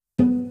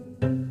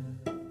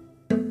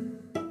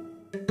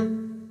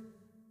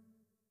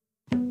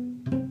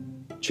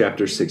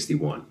Chapter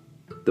 61.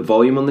 The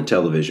volume on the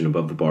television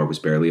above the bar was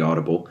barely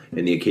audible,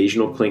 and the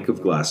occasional clink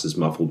of glasses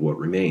muffled what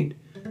remained.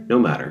 No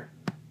matter.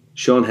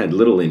 Sean had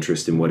little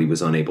interest in what he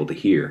was unable to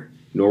hear,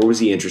 nor was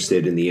he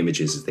interested in the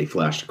images as they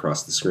flashed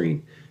across the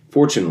screen.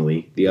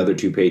 Fortunately, the other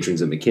two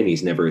patrons at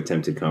McKinney's never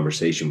attempted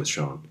conversation with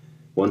Sean.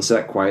 One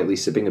sat quietly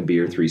sipping a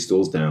beer 3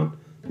 stools down.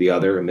 The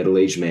other, a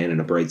middle-aged man in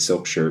a bright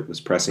silk shirt,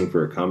 was pressing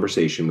for a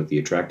conversation with the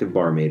attractive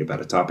barmaid about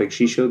a topic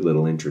she showed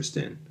little interest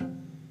in.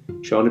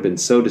 Sean had been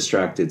so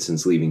distracted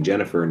since leaving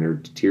Jennifer in her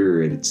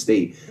deteriorated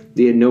state that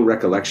he had no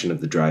recollection of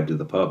the drive to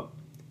the pub.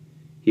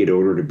 He had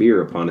ordered a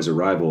beer upon his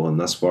arrival, and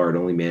thus far had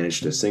only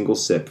managed a single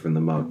sip from the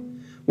mug.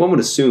 One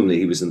would assume that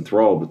he was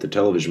enthralled with the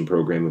television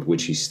program of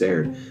which he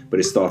stared, but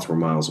his thoughts were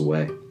miles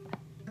away.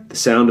 The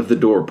sound of the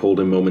door pulled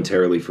him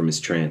momentarily from his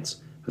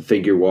trance. A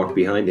figure walked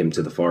behind him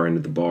to the far end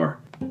of the bar.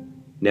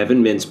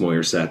 Nevin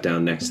Mincemoyer sat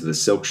down next to the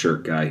silk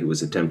shirt guy who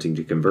was attempting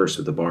to converse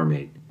with the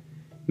barmaid.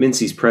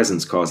 Mincy's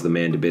presence caused the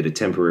man to bid a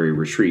temporary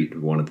retreat at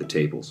one of the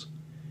tables.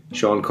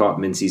 Sean caught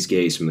Mincy's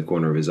gaze from the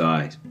corner of his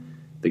eyes.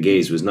 The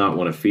gaze was not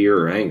one of fear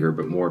or anger,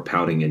 but more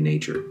pouting in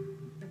nature.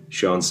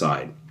 Sean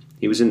sighed.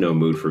 He was in no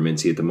mood for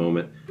Mincy at the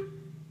moment.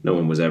 No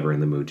one was ever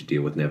in the mood to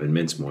deal with Nevin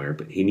Mincemoyer,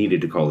 but he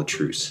needed to call a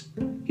truce.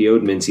 He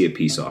owed Mincy a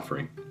peace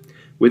offering.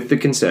 With the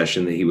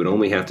concession that he would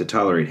only have to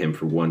tolerate him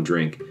for one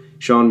drink,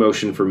 Sean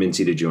motioned for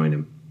Mincy to join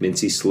him.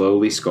 Mincy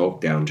slowly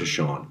skulked down to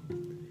Sean.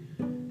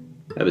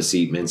 "Have a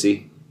seat,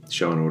 Mincy,"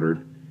 Sean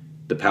ordered.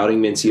 The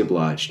pouting Mincy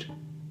obliged.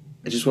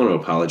 "I just want to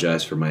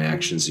apologize for my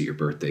actions at your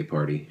birthday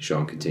party,"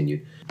 Sean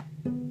continued.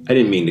 "I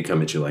didn't mean to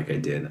come at you like I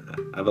did.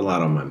 I have a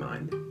lot on my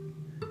mind."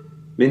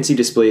 Mincy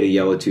displayed a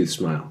yellow-toothed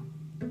smile.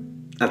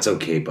 "That's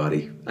okay,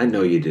 buddy. I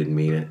know you didn't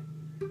mean it.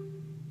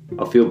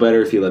 I'll feel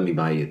better if you let me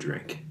buy you a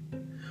drink."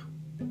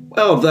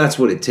 "Well, if that's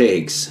what it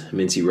takes,"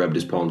 Mincy rubbed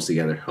his palms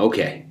together.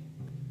 "Okay."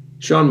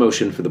 Sean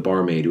motioned for the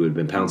barmaid who had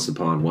been pounced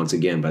upon once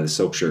again by the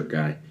silk shirt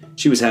guy.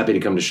 She was happy to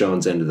come to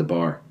Sean's end of the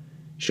bar.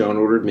 Sean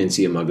ordered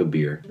Mincy a mug of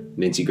beer.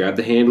 Mincy grabbed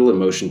the handle and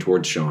motioned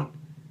towards Sean.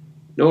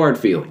 "No hard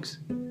feelings."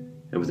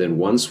 And within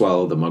one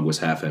swallow, the mug was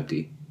half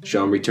empty.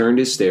 Sean returned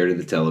his stare to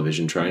the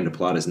television, trying to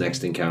plot his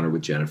next encounter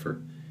with Jennifer.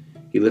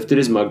 He lifted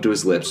his mug to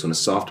his lips when a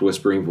soft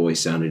whispering voice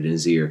sounded in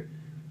his ear.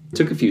 It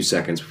took a few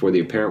seconds before the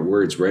apparent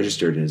words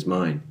registered in his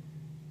mind.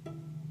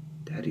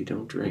 "Daddy,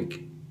 don't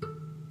drink."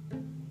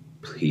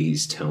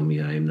 Please tell me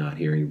I am not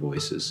hearing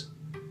voices.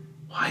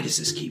 Why does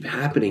this keep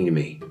happening to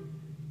me?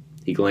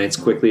 He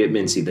glanced quickly at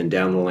Mincy, then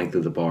down the length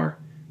of the bar.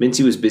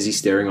 Mincy was busy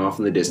staring off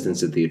in the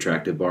distance at the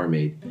attractive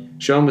barmaid.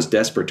 Sean was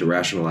desperate to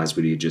rationalize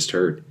what he had just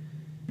heard.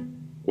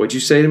 "What'd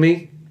you say to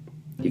me?"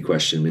 he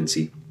questioned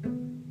Mincy.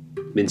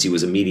 Mincy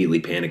was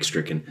immediately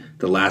panic-stricken.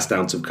 The last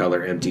ounce of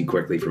color emptied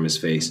quickly from his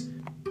face.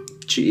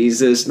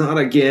 "Jesus, not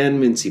again,"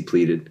 Mincy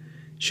pleaded.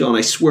 "Sean,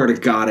 I swear to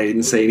God I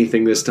didn't say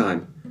anything this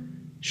time."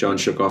 Sean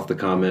shook off the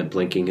comment,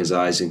 blinking his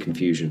eyes in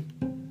confusion.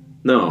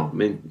 "No,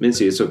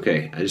 Mincy, it's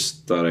okay. I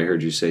just thought I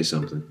heard you say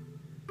something."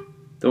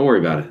 "Don't worry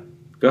about it.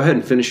 Go ahead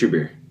and finish your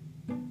beer."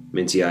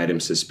 Mincy eyed him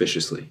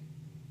suspiciously.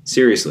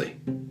 "Seriously,"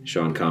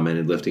 Sean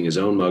commented, lifting his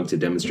own mug to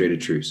demonstrate a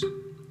truce.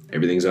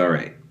 "Everything's all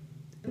right."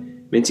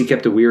 Mincy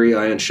kept a weary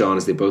eye on Sean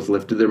as they both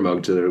lifted their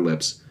mug to their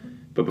lips,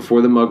 but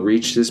before the mug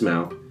reached his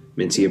mouth,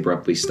 Mincy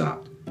abruptly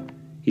stopped.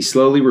 He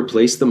slowly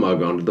replaced the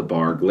mug onto the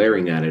bar,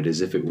 glaring at it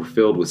as if it were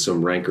filled with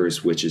some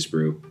rancorous witch's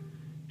brew.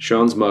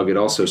 Sean's mug had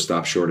also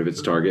stopped short of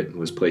its target and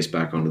was placed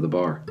back onto the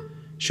bar.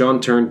 Sean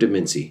turned to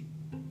Mincy.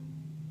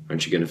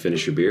 "Aren't you going to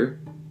finish your beer?"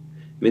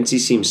 Mincy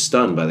seemed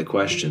stunned by the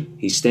question.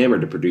 He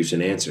stammered to produce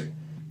an answer.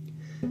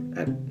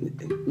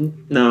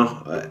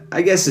 No,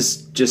 I guess it's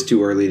just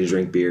too early to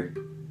drink beer."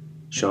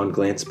 Sean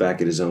glanced back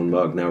at his own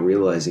mug, now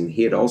realizing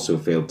he had also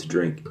failed to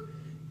drink.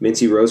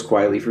 Mincy rose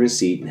quietly from his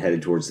seat and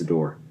headed towards the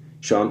door.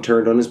 Sean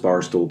turned on his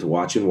bar stool to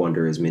watch in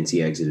wonder as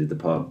Mincy exited the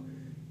pub.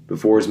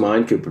 Before his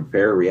mind could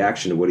prepare a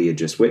reaction to what he had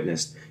just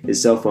witnessed, his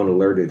cell phone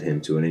alerted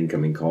him to an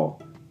incoming call.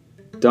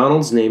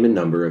 Donald's name and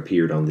number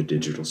appeared on the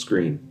digital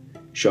screen.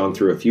 Sean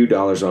threw a few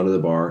dollars onto the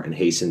bar and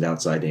hastened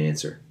outside to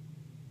answer.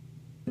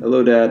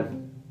 "Hello, Dad.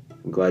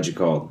 I'm glad you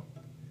called."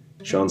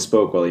 Sean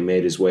spoke while he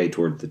made his way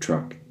toward the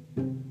truck.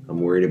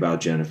 "I'm worried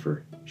about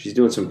Jennifer. She's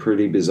doing some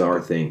pretty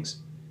bizarre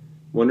things.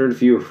 Wondered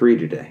if you were free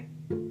today."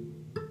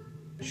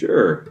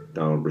 "Sure,"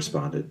 Donald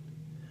responded.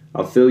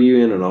 "I'll fill you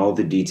in on all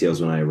the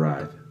details when I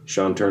arrive."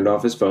 Sean turned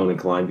off his phone and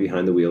climbed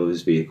behind the wheel of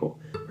his vehicle.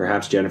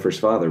 Perhaps Jennifer's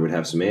father would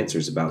have some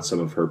answers about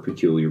some of her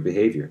peculiar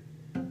behavior.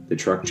 The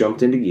truck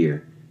jumped into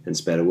gear and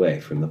sped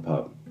away from the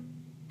pub.